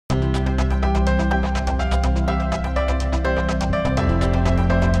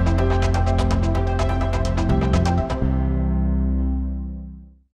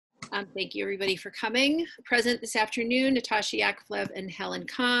Thank you everybody for coming. Present this afternoon, Natasha Yakovlev and Helen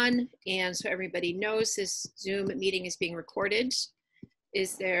Kahn. And so everybody knows this Zoom meeting is being recorded.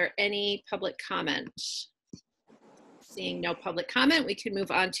 Is there any public comment? Seeing no public comment, we can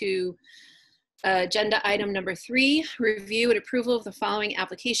move on to agenda item number 3, review and approval of the following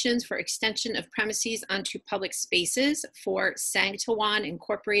applications for extension of premises onto public spaces for Sangtawan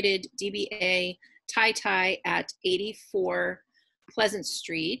Incorporated DBA Tai Tai at 84 Pleasant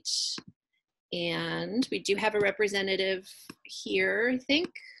Street. And we do have a representative here, I think.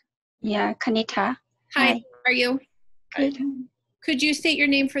 Yeah, Kanita. Hi, how are you? Good. Could you state your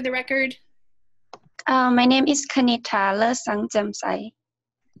name for the record? My name is Kanita Lasangzamsai.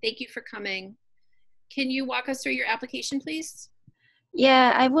 Thank you for coming. Can you walk us through your application, please?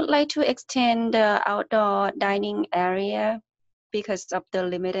 Yeah, I would like to extend the outdoor dining area because of the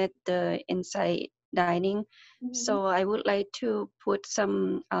limited inside dining. So I would like to put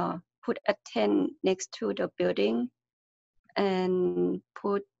some put a tent next to the building and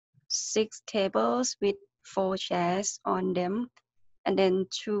put 6 tables with 4 chairs on them, and then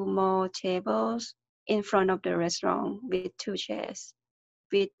 2 more tables in front of the restaurant with 2 chairs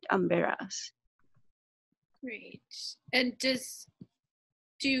with umbrellas. Great. And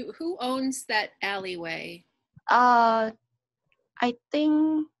who owns that alleyway? I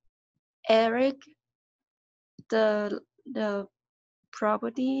think Eric, the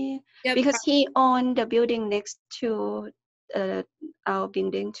property, Yep. because he owned the building next to our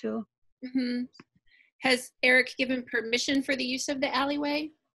building too. Mm-hmm. Has Eric given permission for the use of the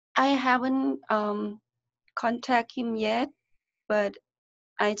alleyway? I haven't contacted him yet, but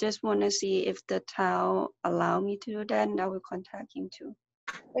I just want to see if the town allow me to do that, and I will contact him too.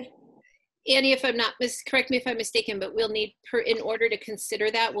 Annie, if I'm not correct me if I'm mistaken, but we'll need, in order to consider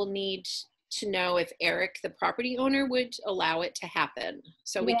that, we'll need to know if Eric, the property owner, would allow it to happen.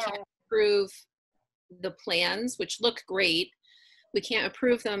 So we can't approve the plans, which look great. We can't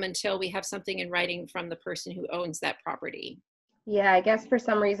approve them until we have something in writing from the person who owns that property. Yeah, I guess for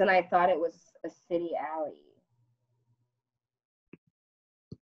some reason I thought it was a city alley.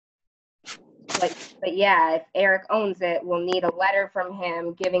 But yeah, if Eric owns it, we'll need a letter from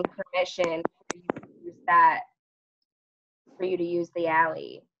him giving permission for you to use the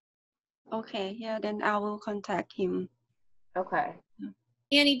alley. Okay, yeah, then I will contact him. Okay.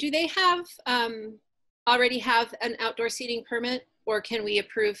 Annie, do they have already have an outdoor seating permit, or can we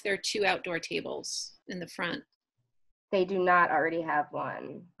approve their 2 outdoor tables in the front? They do not already have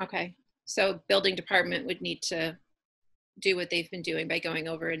one. Okay, so building department would need to do what they've been doing by going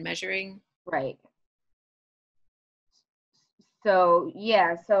over and measuring. Right. So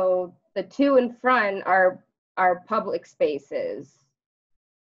yeah, so the 2 in front are public spaces.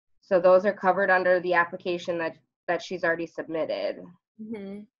 So those are covered under the application that she's already submitted.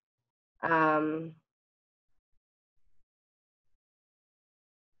 Mm-hmm.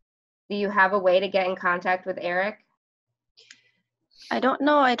 Do you have a way to get in contact with Eric? I don't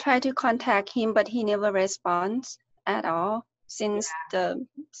know. I tried to contact him, but he never responds at all since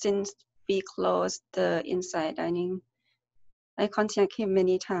we closed the inside dining. I contact him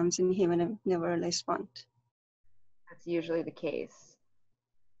many times and he never respond. That's usually the case.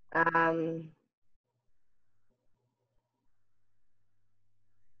 I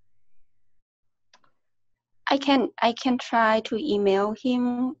can try to email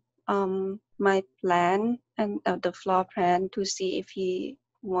him my plan and the floor plan to see if he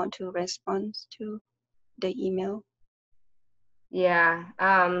want to respond to the email. Yeah.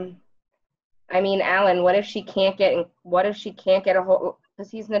 I mean, Alan, what if she can't get a hold,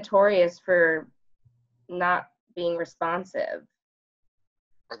 because he's notorious for not being responsive.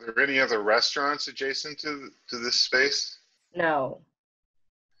 Are there any other restaurants adjacent to this space? No.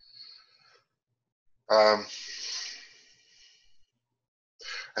 I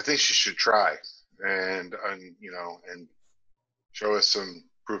think she should try and show us some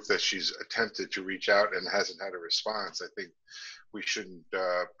proof that she's attempted to reach out and hasn't had a response. I think we shouldn't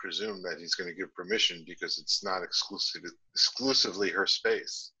presume that he's going to give permission because it's not exclusively her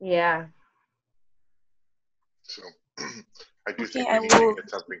space. Yeah. So I do think we need to get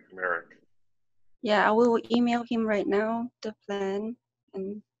something from Eric. Yeah, I will email him right now, the plan,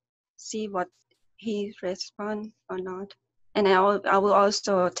 and see what he responds or not. And I will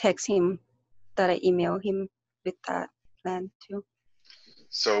also text him that I email him with that plan too.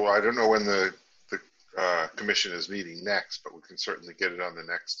 So I don't know when the commission is meeting next, but we can certainly get it on the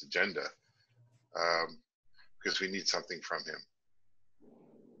next agenda because we need something from him.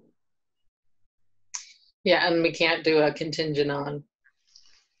 Yeah, and we can't do a contingent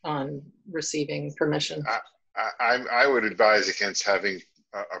on receiving permission. I would advise against having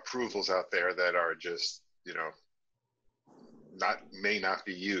approvals out there that are just, you know, may not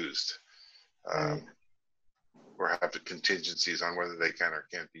be used, Right. or have the contingencies on whether they can or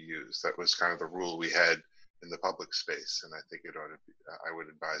can't be used. That was kind of the rule we had in the public space, and I think it ought to be, I would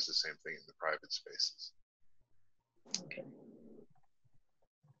advise the same thing in the private spaces. Okay.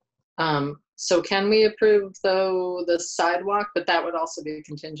 So can we approve though the sidewalk, but that would also be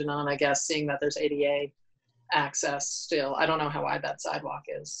contingent on, I guess, seeing that there's ADA access still. I don't know how wide that sidewalk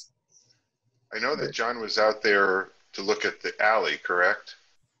is. I know that John was out there to look at the alley, correct?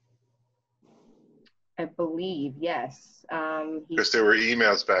 I believe, yes. Because there were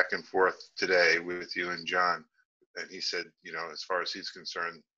emails back and forth today with you and John, and he said, you know, as far as he's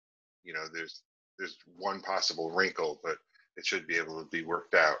concerned, you know, there's one possible wrinkle, but it should be able to be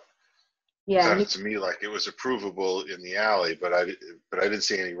worked out. Yeah, Sounded to me like it was approvable in the alley, but I didn't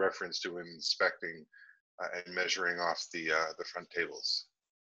see any reference to him inspecting and measuring off the front tables.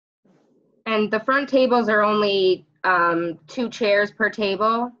 and the front tables are only 2 chairs per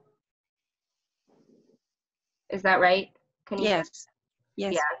table. Is that right? Can you? Yes.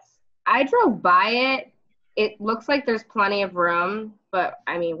 Yes. Yes. I drove by it. It looks like there's plenty of room, but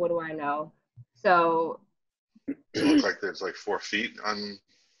I mean, what do I know? So It looked like there's like 4 feet on.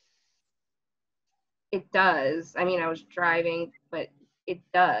 it does. I mean, I was driving, but it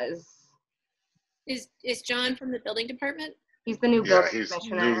does. Is John from the building department? He's the new Yeah, building he's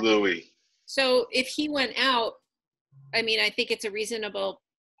commissioner. new Louis. So if he went out, I mean, I think it's a reasonable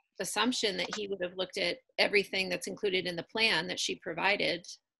assumption that he would have looked at everything that's included in the plan that she provided.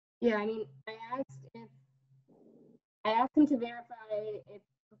 Yeah, I mean, I asked him to verify if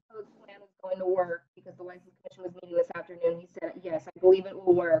the proposed plan is going to work because the license commission was meeting this afternoon. He said, yes, I believe it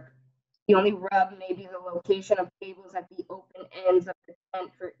will work. The only rub may be the location of tables at the open ends of the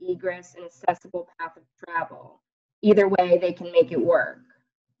tent for egress and accessible path of travel. Either way, they can make it work.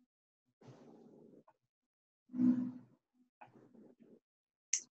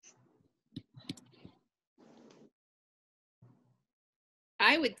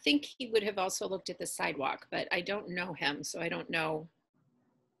 I would think he would have also looked at the sidewalk, but I don't know him, so I don't know.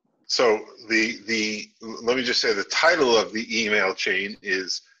 So let me just say the title of the email chain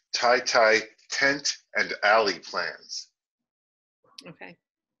is Tai Tent and Alley Plans. Okay.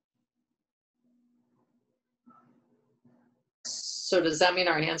 So does that mean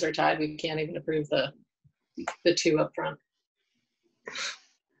our hands are tied? We can't even approve the 2 up front?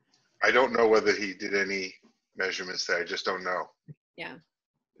 I don't know whether he did any measurements there. I just don't know. Yeah.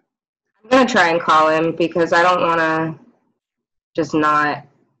 I'm going to try and call him because I don't want to just not,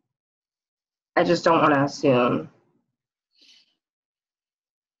 I just don't want to assume.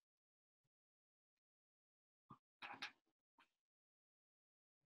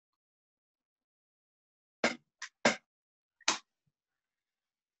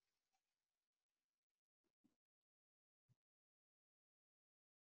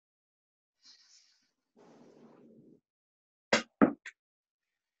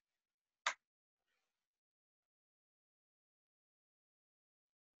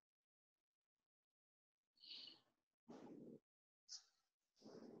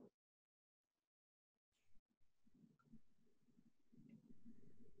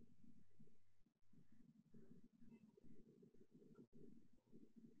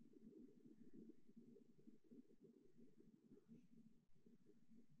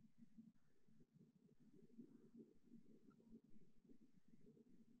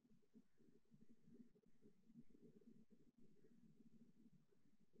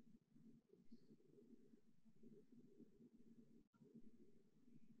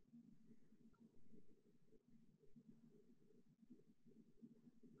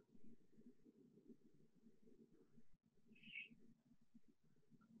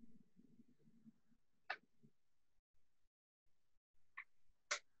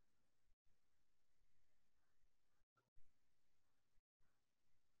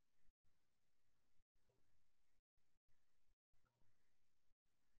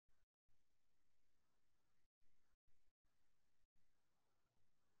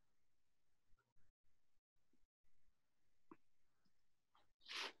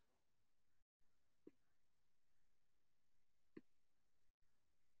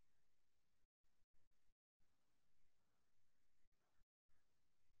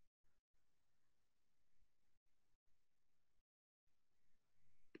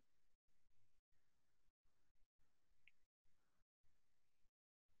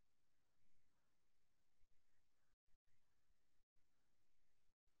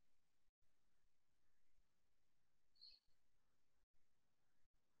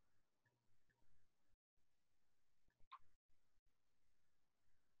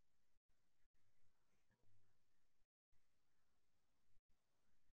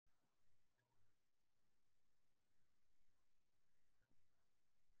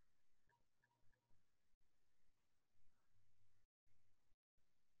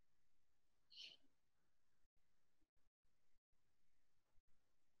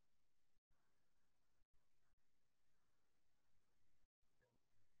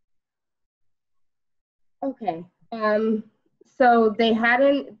 Okay. So they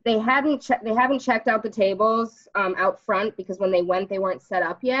haven't checked out the tables out front because when they went, they weren't set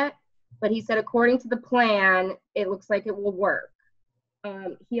up yet. But he said, according to the plan, it looks like it will work.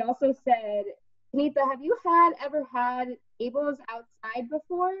 He also said, Tanita, have you ever had tables outside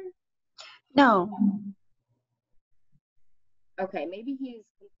before? No. Okay, maybe he's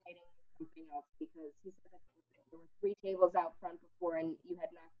complaining something else because he said that there were 3 tables out front before and you had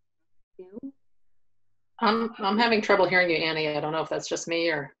not 2. I'm having trouble hearing you, Annie. I don't know if that's just me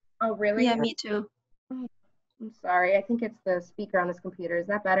or. Oh, really? Yeah, me too. I'm sorry. I think it's the speaker on this computer. Is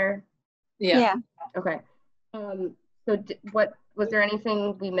that better? Yeah. Okay. So what was there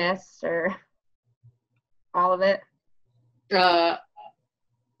anything we missed or all of it?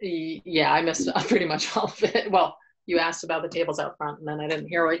 Yeah, I missed pretty much all of it. Well, you asked about the tables out front, and then I didn't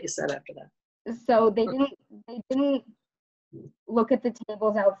hear what you said after that. So they didn't look at the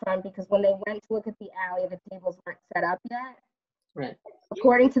tables out front because when they went to look at the alley, the tables weren't set up yet. Right.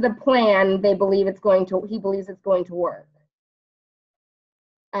 According to the plan, he believes it's going to work.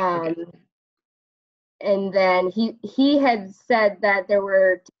 Okay. And then he had said that there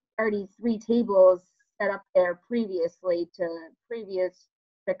were already 3 tables set up there previous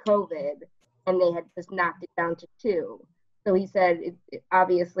to COVID, and they had just knocked it down to 2. So he said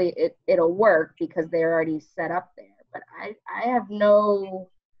obviously it'll work because they're already set up there. But I have no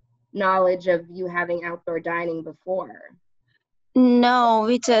knowledge of you having outdoor dining before. No,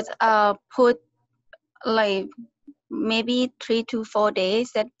 we just put like maybe 3 to 4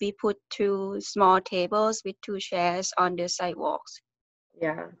 days that we put 2 small tables with 2 chairs on the sidewalks.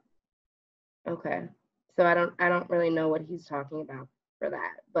 Yeah. Okay. So I don't really know what he's talking about for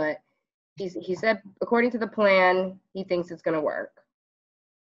that, but he said according to the plan, he thinks it's going to work.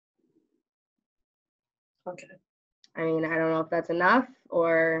 Okay. I mean, I don't know if that's enough,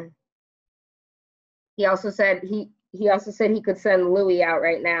 or he also said he could send Louis out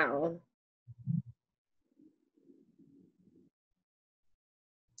right now.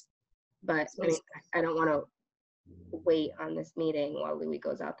 But I mean, I don't want to wait on this meeting while Louis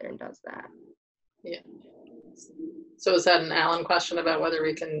goes out there and does that. Yeah. So is that an Alan question about whether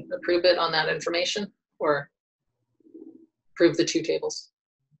we can approve it on that information or approve the 2 tables?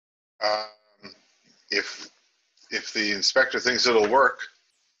 If the inspector thinks it'll work,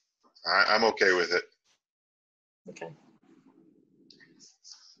 I'm okay with it. Okay.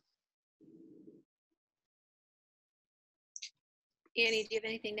 Annie, do you have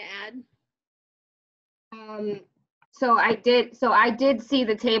anything to add? So I did see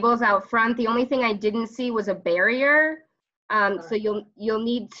the tables out front. The only thing I didn't see was a barrier. So you'll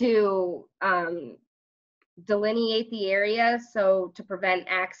need to delineate the area so to prevent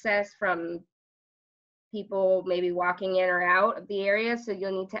access from people maybe walking in or out of the area. So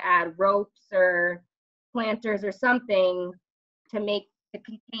you'll need to add ropes or planters or something to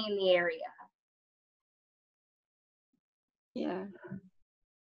contain the area. Yeah.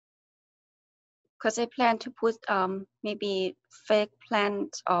 Because I plan to put maybe fake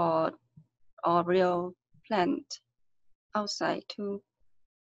plants or real plant outside too.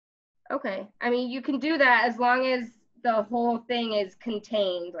 Okay. I mean, you can do that as long as the whole thing is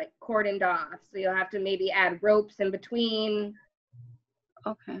contained, like cordoned off. So you'll have to maybe add ropes in between.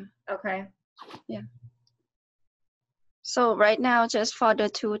 Okay. Okay. Yeah. So right now, just for the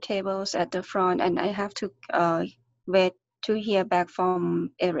 2 tables at the front, and I have to wait to hear back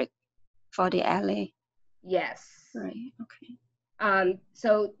from Eric for the alley. Yes. Right. Okay.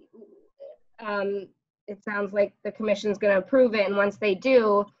 So it sounds like the commission's going to approve it, and once they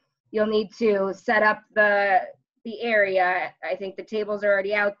do, you'll need to set up the area. I think the tables are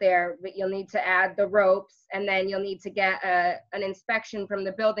already out there, but you'll need to add the ropes, and then you'll need to get an inspection from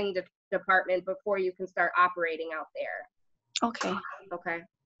the building department before you can start operating out there. Okay. Okay.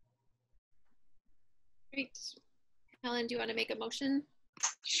 Great. Helen, do you want to make a motion?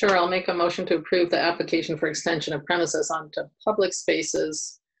 Sure, I'll make a motion to approve the application for extension of premises onto public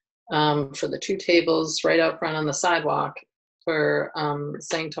spaces for the 2 tables right out front on the sidewalk for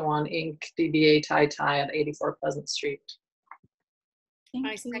Sang Tawan Inc., DBA Tai Tai at 84 Pleasant Street.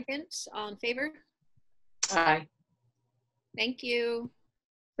 I second. All in favor? Aye. Thank you.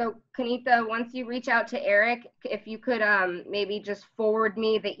 So Kanita, once you reach out to Eric, if you could maybe just forward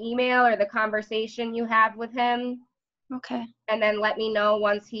me the email or the conversation you have with him. Okay. And then let me know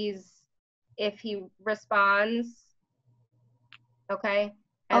if he responds. Okay.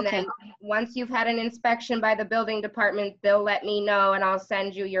 And Okay. then once you've had an inspection by the building department, they'll let me know and I'll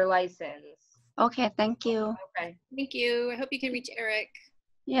send you your license. Okay. Thank you. Okay. Thank you. I hope you can reach Eric.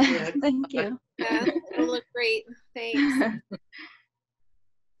 Yeah. Yeah. Thank you. Yeah, it'll look great. Thanks.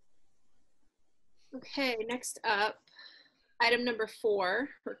 Okay, next up, item number 4,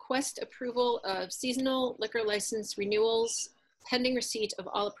 request approval of seasonal liquor license renewals pending receipt of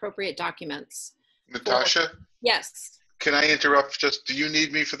all appropriate documents. Natasha, Yes. can I interrupt just, do you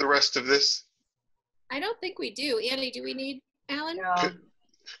need me for the rest of this? I don't think we do. Annie, do we need Alan? No.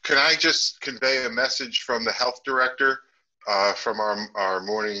 Can I just convey a message from the health director from our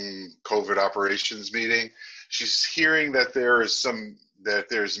morning COVID operations meeting? She's hearing that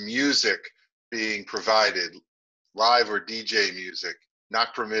there's music being provided, live or DJ music,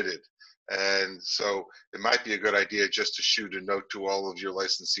 not permitted. And so it might be a good idea just to shoot a note to all of your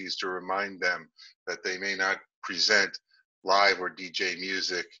licensees to remind them that they may not present live or DJ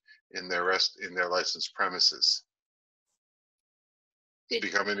music in their licensed premises. It's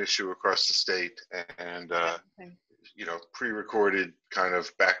become an issue across the state, and Okay. you know, pre-recorded kind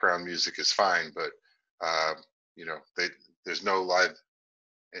of background music is fine, but you know, there's no live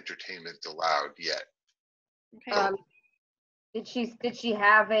entertainment allowed yet. Okay. Did she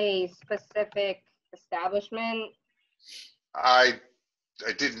have a specific establishment? I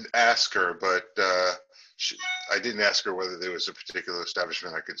didn't ask her, but I didn't ask her whether there was a particular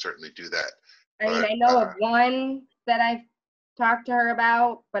establishment. I can certainly do that. I mean, But, I know of one that I've talked to her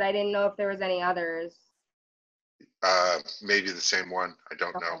about, but I didn't know if there was any others. Maybe the same one. I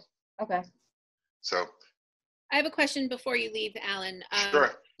don't know. Okay. So I have a question before you leave, Alan.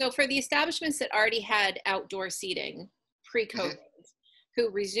 sure. So for the establishments that already had outdoor seating pre-COVID, who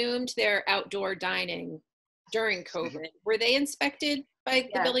resumed their outdoor dining during COVID, were they inspected by the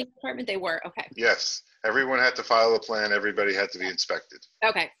Yes. building department? They were. Okay. Yes, everyone had to file a plan. Everybody had to be inspected.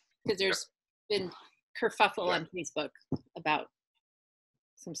 Okay. Because there's been kerfuffle Yeah. on Facebook about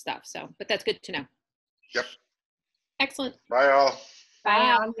some stuff. So, but that's good to know. Yep. Excellent. Bye all. Bye, Bye.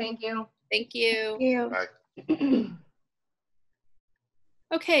 Alan. Thank you. Thank you. You. Bye.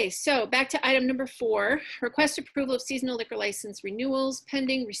 Okay, so back to item number 4, request approval of seasonal liquor license renewals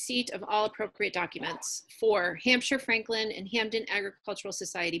pending receipt of all appropriate documents for Hampshire Franklin and Hamden Agricultural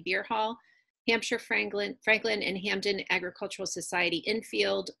Society Beer Hall, Hampshire Franklin and Hamden Agricultural Society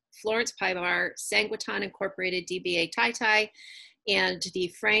Infield, Florence Pie Bar, Sanguiton Incorporated DBA Tai Tai, and the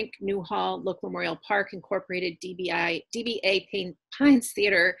Frank Newhall Look Memorial Park Incorporated DBA Pines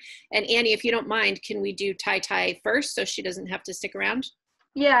Theater. And Annie, if you don't mind, can we do Tai Tai first so she doesn't have to stick around?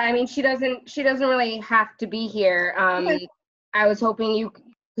 Yeah, I mean, she doesn't really have to be here. Okay. I was hoping you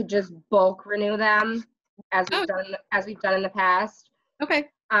could just bulk renew them as Oh. we've done in the past. Okay.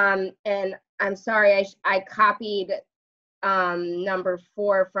 And I'm sorry, I copied number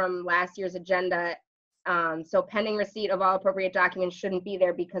 4 from last year's agenda. So pending receipt of all appropriate documents shouldn't be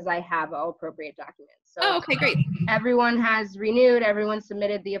there because I have all appropriate documents. So Oh, okay, great. everyone has renewed, everyone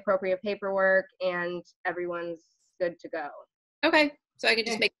submitted the appropriate paperwork, and everyone's good to go. Okay, so I can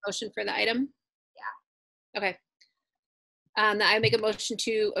just make a motion for the item? Yeah. Okay. I make a motion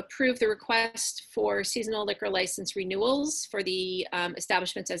to approve the request for seasonal liquor license renewals for the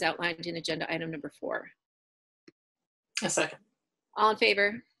establishments as outlined in agenda item number 4. A second. All in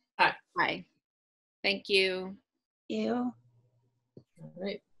favor? Aye. Aye. Thank you. You. All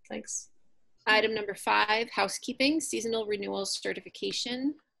right, thanks. Item number 5, housekeeping, seasonal renewal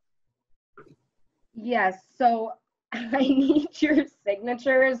certification. Yes, so I need your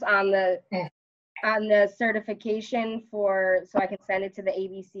signatures on the certification so I can send it to the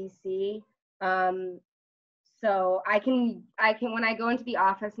ABCC. So I can when I go into the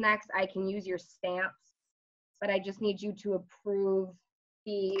office next, I can use your stamps, but I just need you to approve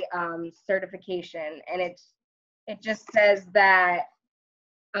the certification, and it just says that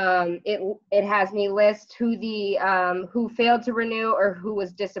it has me list who failed to renew or who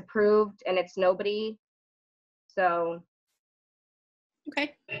was disapproved, and it's nobody. So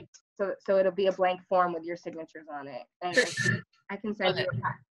Okay. so it'll be a blank form with your signatures on it, and I can send you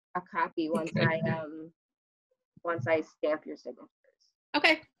a copy once I stamp your signatures.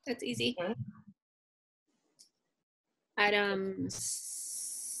 Okay, that's easy. Okay. Item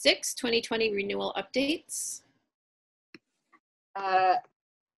 6, 2020 renewal updates. I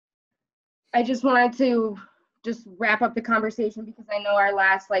just wanted to just wrap up the conversation because I know our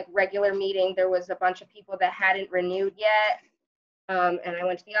last regular meeting, there was a bunch of people that hadn't renewed yet. And I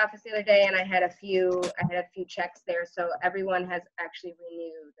went to the office the other day and I had a few checks there. So everyone has actually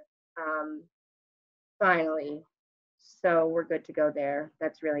renewed, finally. So we're good to go there.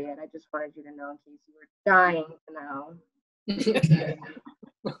 That's really it. I just wanted you to know in case you were dying to know.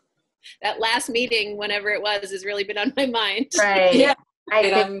 That last meeting, whenever it was, has really been on my mind. Right. Yeah.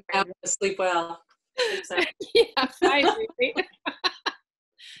 I I'm to sleep well. Yeah, finally.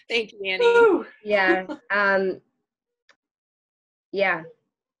 Thank you, Annie. Woo. yeah. Yeah.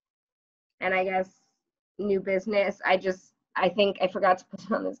 And I guess new business. I think I forgot to put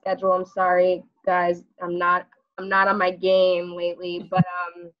it on the schedule. I'm sorry, guys. I'm not on my game lately, but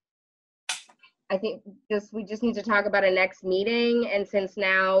I think we just need to talk about a next meeting. And since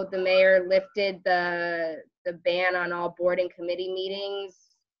now the mayor lifted the ban on all board and committee meetings,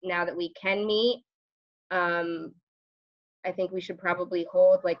 now that we can meet, I think we should probably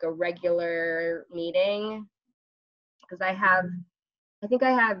hold like a regular meeting, because I think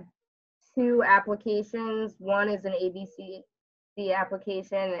I have 2 applications. One is an ABC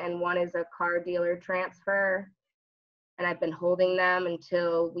application and one is a car dealer transfer. And I've been holding them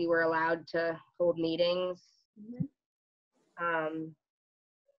until we were allowed to hold meetings.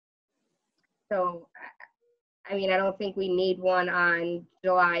 So, I mean, I don't think we need one on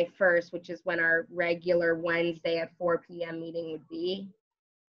July 1st, which is when our regular Wednesday at 4 p.m. meeting would be.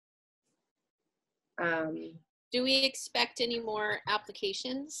 Do we expect any more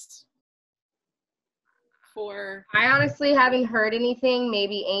applications for? I honestly haven't heard anything.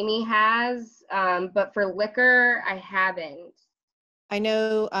 Maybe Amy has, but for liquor, I haven't. I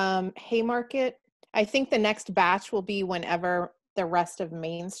know Haymarket, I think the next batch will be whenever the rest of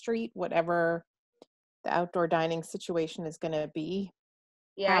Main Street, whatever the outdoor dining situation is going to be,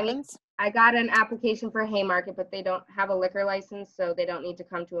 Yeah, I mean, happens. I got an application for Haymarket, but they don't have a liquor license, so they don't need to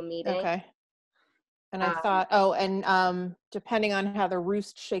come to a meeting. Okay. And I thought, depending on how the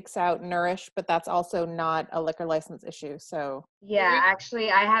Roost shakes out, Nourish, but that's also not a liquor license issue, so. Yeah,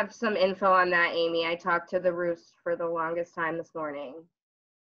 actually, I have some info on that, Amy. I talked to the Roost for the longest time this morning.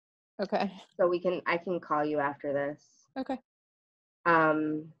 Okay. So I can call you after this. Okay.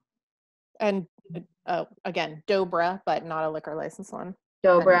 And again, Dobra, but not a liquor license one.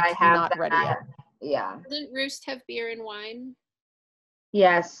 Dobra, And I have not that. ready yet. Yeah. Doesn't Roost have beer and wine?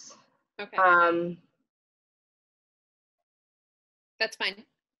 Yes. Okay, that's fine.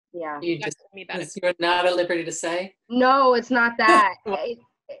 Yeah. You Not just, telling me about it. you're not at liberty to say No, it's not that.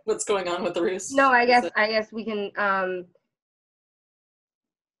 what's going on with the Roost? No, I Is guess we can,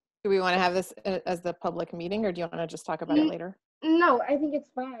 Do we want to have this as the public meeting, or do you want to just talk about it later? no, I think it's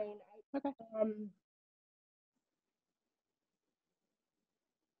fine. Okay.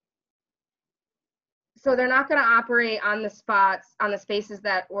 So they're not going to operate on the spaces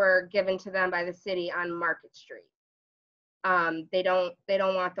that were given to them by the city on Market Street. They don't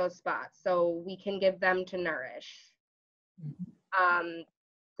want those spots, so we can give them to Nourish.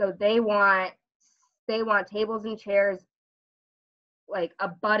 So they want tables and chairs like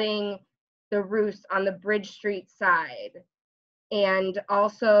abutting the Roost on the Bridge Street side, and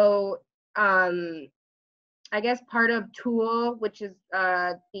also I guess part of Tool, which is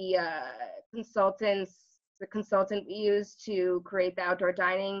the consultant we used to create the outdoor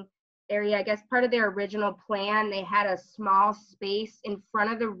dining area. I guess part of their original plan, they had a small space in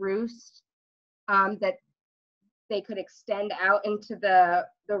front of the Roost that they could extend out into the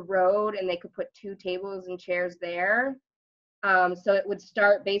road, and they could put 2 tables and chairs there. So it would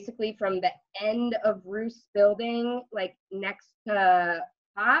start basically from the end of Roost building, like next to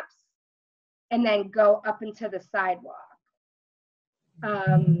Pops, and then go up into the sidewalk.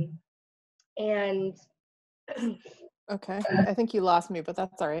 And Okay, I think you lost me, but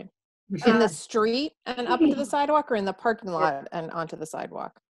that's all right. In the street and up into the sidewalk, or in the parking lot and onto the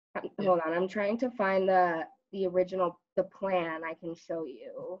sidewalk? hold on, I'm trying to find the original plan. I can show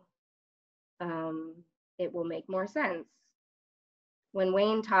you. It will make more sense. When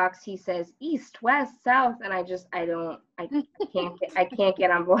Wayne talks, he says east, west, south, and I can't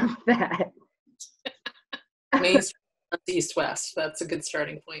get on board with that. Main Street, east west. That's a good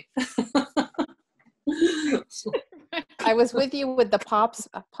starting point. I was with you with the Pops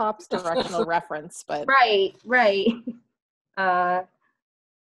directional reference, but Right. Let's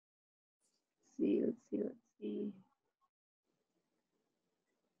see.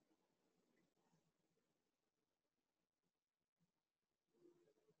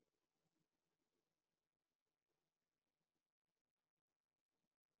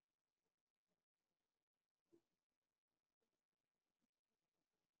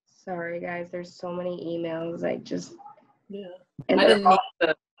 Sorry, guys. There's so many emails. Yeah. And I didn't need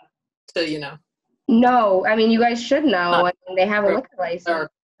to. No, I mean, you guys should know. I mean, they have a liquor license.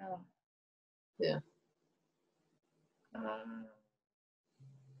 So. Yeah.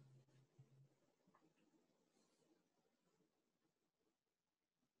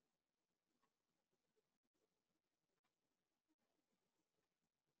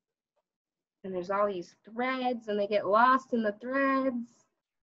 And there's all these threads, and they get lost in the threads.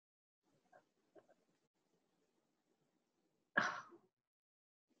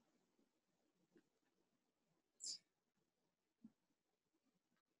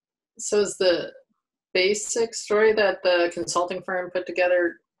 So is the basic story that the consulting firm put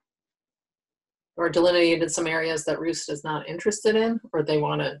together or delineated some areas that Roost is not interested in, or they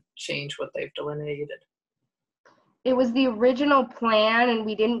want to change what they've delineated? It was the original plan and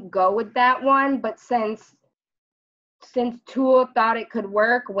we didn't go with that one, but since Tool thought it could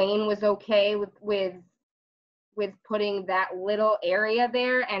work, Wayne was okay with putting that little area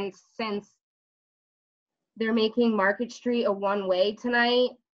there. And since they're making Market Street a one-way tonight,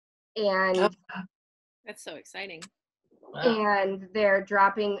 and That's so exciting. Wow. and they're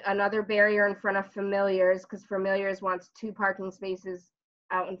dropping another barrier in front of Familiars, because Familiars wants 2 parking spaces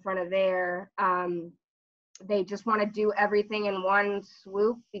out in front of there. They just want to do everything in one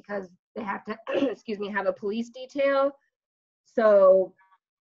swoop because they have to, excuse me, have a police detail. So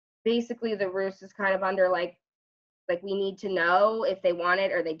basically the Roost is kind of under like we need to know if they want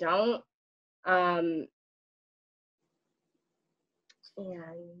it or they don't. And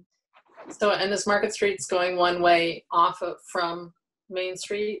So, and this Market Street's going one way off of from Main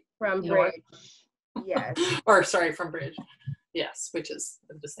Street? from North. Bridge, yes. Or sorry, from Bridge. Yes, which is,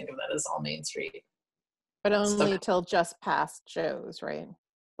 I just think of that as all Main Street. But So- only till just past Joe's, right?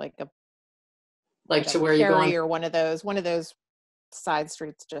 Like a Like to where you go Cherry on. or one of those side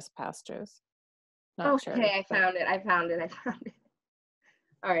streets just past Joe's. Not Okay, Cherry, I but- found it.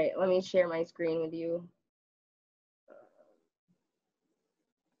 All right, let me share my screen with you.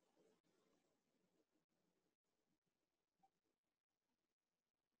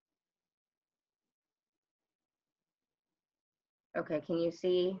 Okay, can you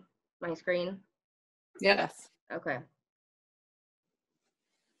see my screen? Yes. Okay.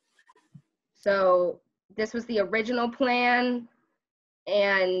 So this was the original plan.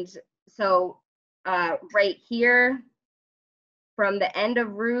 And so right here, from the end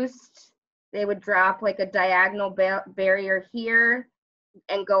of Roost, they would drop like a diagonal barrier here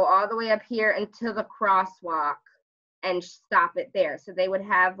and go all the way up here into the crosswalk and stop it there. So they would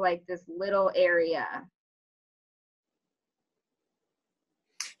have like this little area.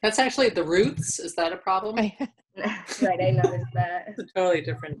 That's actually the Roots. Is that a problem? Right, I noticed that. It's a totally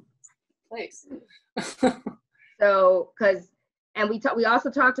different place. So, and we also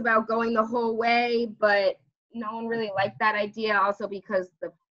talked about going the whole way, but no one really liked that idea. Also because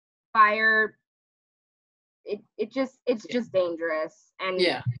the fire, it's just dangerous. And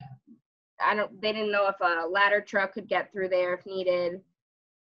Yeah. they didn't know if a ladder truck could get through there if needed.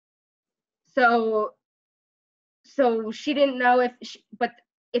 So she didn't know but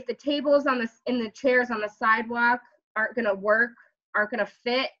if the tables in the chairs on the sidewalk aren't gonna work, aren't gonna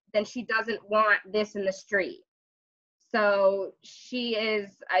fit, then she doesn't want this in the street. So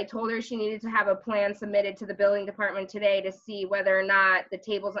I told her she needed to have a plan submitted to the building department today to see whether or not the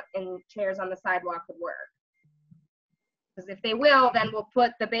tables and chairs on the sidewalk would work. Because if they will, then we'll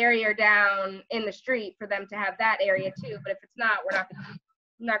put the barrier down in the street for them to have that area too. But if it's not, we're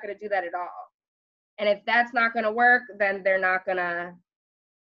not gonna do that at all. And if that's not gonna work, then they're not gonna,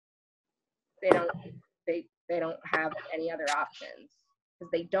 they don't have any other options. Because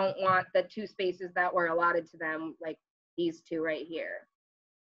they don't want the 2 spaces that were allotted to them, like these 2 right here.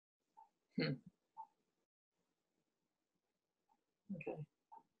 Okay.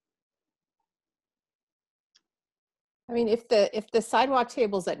 I mean, if the sidewalk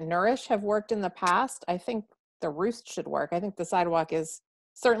tables at Nourish have worked in the past, I think the Roost should work. I think the sidewalk is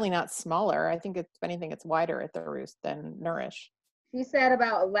certainly not smaller. I think if anything, it's wider at the Roost than Nourish. She said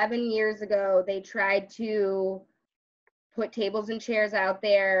about 11 years ago, they tried to put tables and chairs out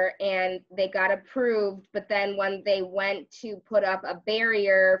there and they got approved. But then when they went to put up a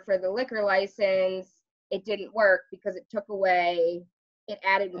barrier for the liquor license, it didn't work because it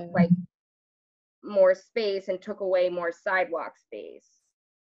added like more space and took away more sidewalk space.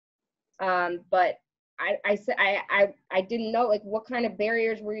 But I said I didn't know, like, what kind of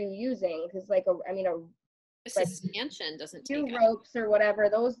barriers were you using? Because like This like expansion doesn't 2 take up. ropes or whatever,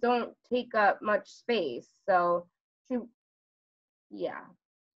 those don't take up much space. So it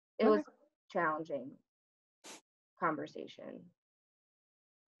was challenging conversation.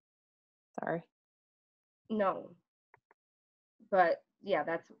 Sorry. No, but yeah,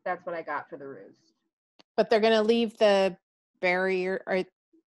 that's what I got for the Roost. But they're going to leave the barrier,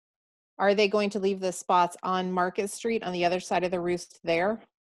 are they going to leave the spots on Market Street on the other side of the Roost there?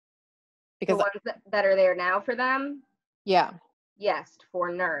 The Because, ones that are there now for them, yeah, yes,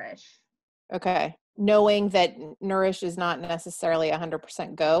 for Nourish. okay. Knowing that Nourish is not necessarily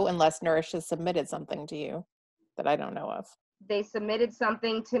 100% go unless Nourish has submitted something to you that I don't know of. They submitted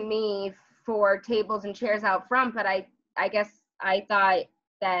something to me for tables and chairs out front, but I guess I thought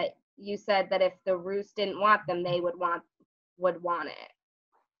that you said that if the Roost didn't want them, they would want it.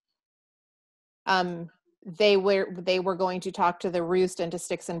 They were going to talk to the Roost and to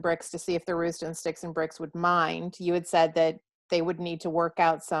Sticks and Bricks to see if the Roost and Sticks and Bricks would mind. You had said that they would need to work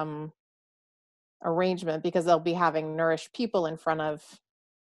out some arrangement because they'll be having nourished people in front of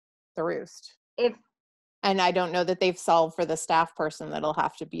the Roost. And I don't know that they've solved for the staff person that'll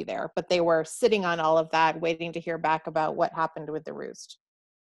have to be there, but they were sitting on all of that, waiting to hear back about what happened with the Roost.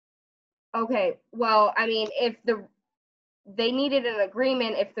 Okay, well, I mean, they needed an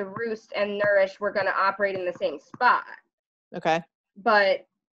agreement if the Roost and Nourish were going to operate in the same spot. Okay. But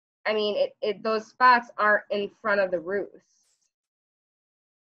I mean, those spots aren't in front of the Roost.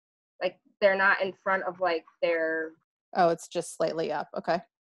 Like, they're not in front of like their. Oh, it's just slightly up. Okay.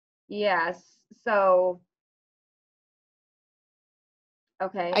 Yes. So.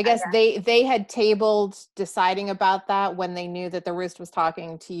 Okay. I guess they had tabled deciding about that when they knew that the Roost was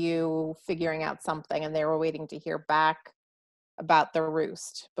talking to you, figuring out something, and they were waiting to hear back about the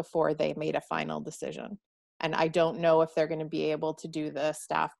Roost before they made a final decision. And I don't know if they're going to be able to do the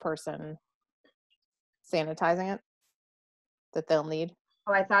staff person sanitizing it that they'll need.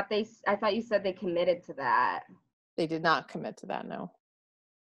 Oh, I thought you said they committed to that. They did not commit to that, no.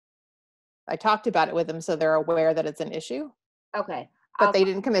 I talked about it with them, so they're aware that it's an issue. Okay. But they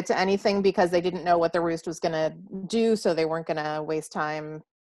didn't commit to anything because they didn't know what the Roost was going to do, so they weren't going to waste time.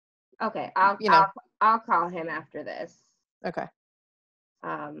 Okay, I'll call him after this. Okay.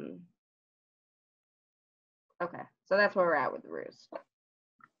 Okay, so that's where we're at with the Roost.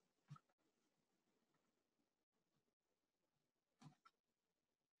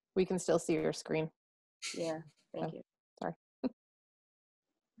 We can still see your screen. Yeah, thank you. Sorry.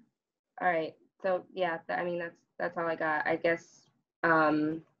 All right, so yeah, I mean, that's all I got. I guess a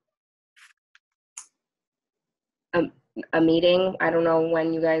meeting. I don't know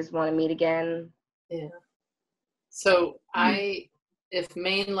when you guys want to meet again. Yeah. So if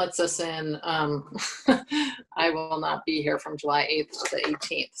Maine lets us in, I will not be here from July 8th to the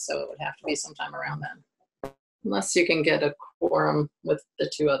 18th. So it would have to be sometime around then. Unless you can get a quorum with the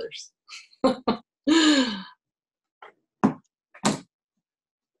two others.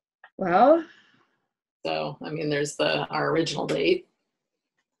 Well. So, I mean, there's our original date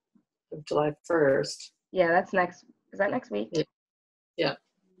of July 1st. Yeah, that's next. Is that next week? Yeah.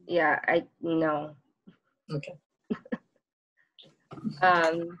 Yeah, I know. Okay.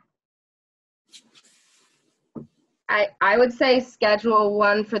 I would say schedule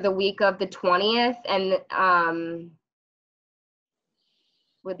one for the week of the 20th, and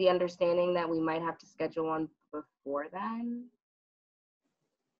with the understanding that we might have to schedule one before then.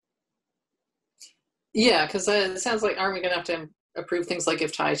 Yeah, because it sounds like, aren't we going to have to approve things like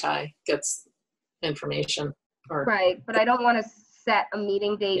if Tai gets information? Right, but I don't want to set a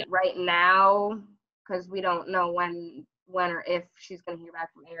meeting date right now because we don't know when or if she's going to hear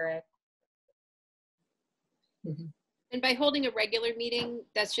back from Eric. Mm-hmm. And by holding a regular meeting,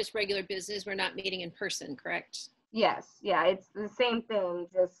 that's just regular business. We're not meeting in person, correct? Yes, yeah, it's the same thing,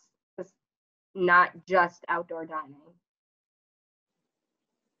 just not just outdoor dining.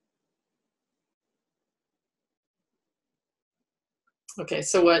 Okay,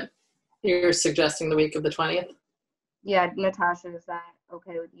 so what you're suggesting, the week of the 20th? Yeah, Natasha, is that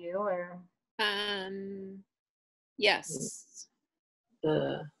okay with you, or? Yes.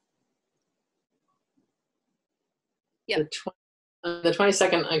 The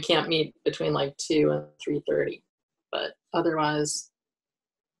 22nd, I can't meet between like 2 and 3:30, but otherwise,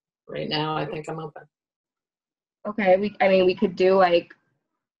 right now, I think I'm open. Okay, we could do like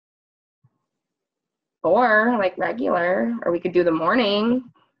 4, like regular, or we could do the morning.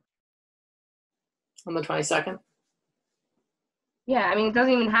 On the 22nd? Yeah, I mean, it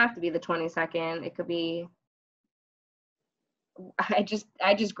doesn't even have to be the 22nd. It could be, I just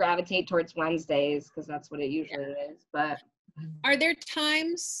gravitate towards Wednesdays because that's what it usually is, but. Are there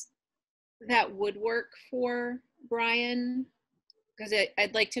times that would work for Brian? Because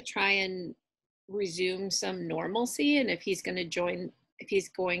I'd like to try and resume some normalcy, and if he's going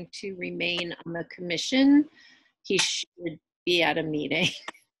to remain on the commission, he should be at a meeting.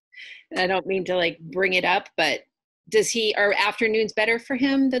 I don't mean to like bring it up, but are afternoons better for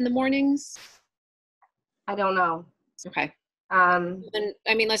him than the mornings? I don't know. Okay. Then,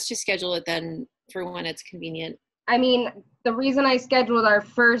 I mean, let's just schedule it then for when it's convenient. I mean, the reason I scheduled our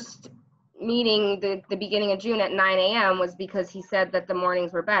first meeting the beginning of June at 9 a.m. was because he said that the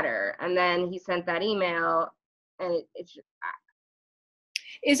mornings were better. And then he sent that email, and it's just.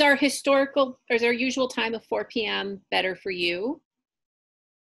 Is our usual time of 4 p.m. better for you?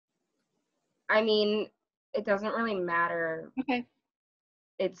 I mean, it doesn't really matter. Okay.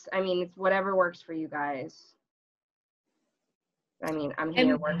 It's whatever works for you guys. I mean, I'm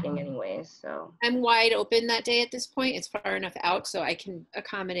here working anyways, so. I'm wide open that day at this point. It's far enough out so I can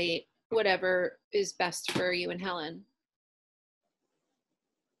accommodate whatever is best for you and Helen.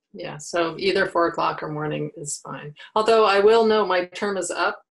 Yeah, so either 4 o'clock or morning is fine. Although I will know my term is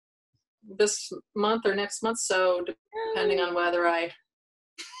up this month or next month, so depending on whether I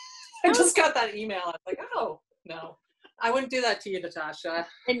just got that email, I was like, oh, no. I wouldn't do that to you, Natasha.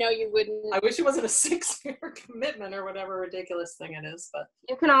 I know you wouldn't. I wish it wasn't a 6-year commitment or whatever ridiculous thing it is, but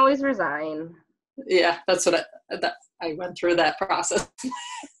You can always resign. yeah, that's what I went through that process.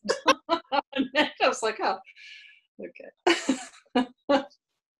 And I was like, oh, okay.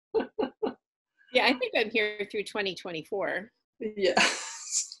 Yeah, I think I'm here through 2024. Yeah.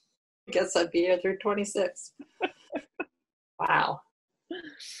 I guess I'd be here through 26. Wow.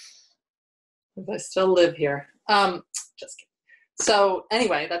 If I still live here. Just kidding. So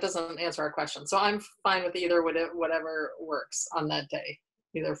anyway, that doesn't answer our question. So I'm fine with either, whatever works on that day,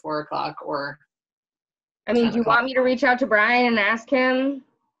 either 4 o'clock or I mean, 10 do you o'clock. want me to reach out to Brian and ask him?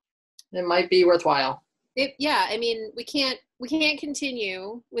 It might be worthwhile. Yeah, I mean, we can't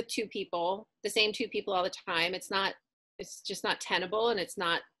continue with two people, the same two people all the time. It's just not tenable, and it's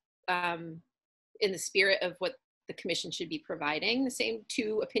not in the spirit of what the commission should be providing, the same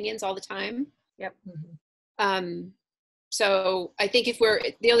two opinions all the time. Yep. So I think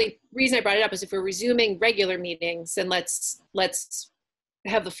the only reason I brought it up is if we're resuming regular meetings, then let's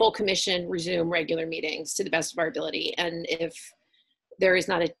have the full commission resume regular meetings to the best of our ability. And if there is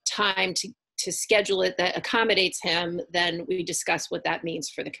not a time to schedule it that accommodates him, then we discuss what that means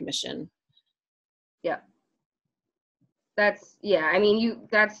for the commission. Yeah. I mean,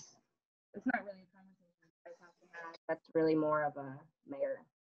 it's not really a conversation I have to have. That's really more of a mayor.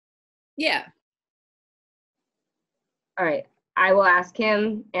 Yeah. All right. I will ask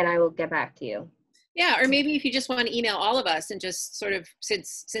him and I will get back to you. Yeah, or maybe if you just want to email all of us and just sort of,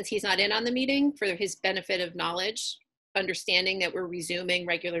 since he's not in on the meeting, for his benefit of knowledge, understanding that we're resuming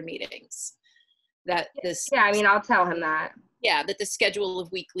regular meetings. That this. Yeah, I mean, I'll tell him that. Yeah, that the schedule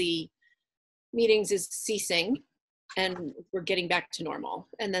of weekly meetings is ceasing and we're getting back to normal.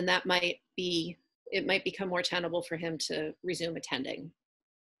 And then it might become more tenable for him to resume attending.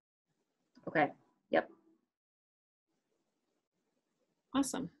 Okay. Yep.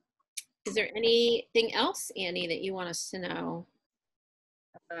 Awesome. Is there anything else, Annie, that you want us to know?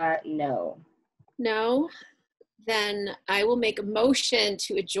 No. No? Then I will make a motion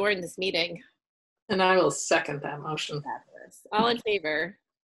to adjourn this meeting. And I will second that motion. All in favor?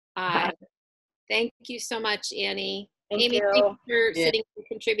 Aye. Thank you so much, Annie. Thank Amy, you. thank you for sitting and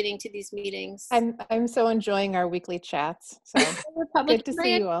contributing to these meetings. I'm so enjoying our weekly chats. So good to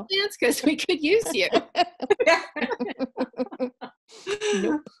see you all. Because we could use you.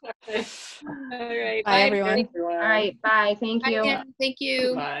 Nope. All right. Bye, everyone. All right. Bye. Thank you. Bye, Ann. Thank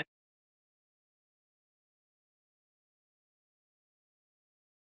you. Bye.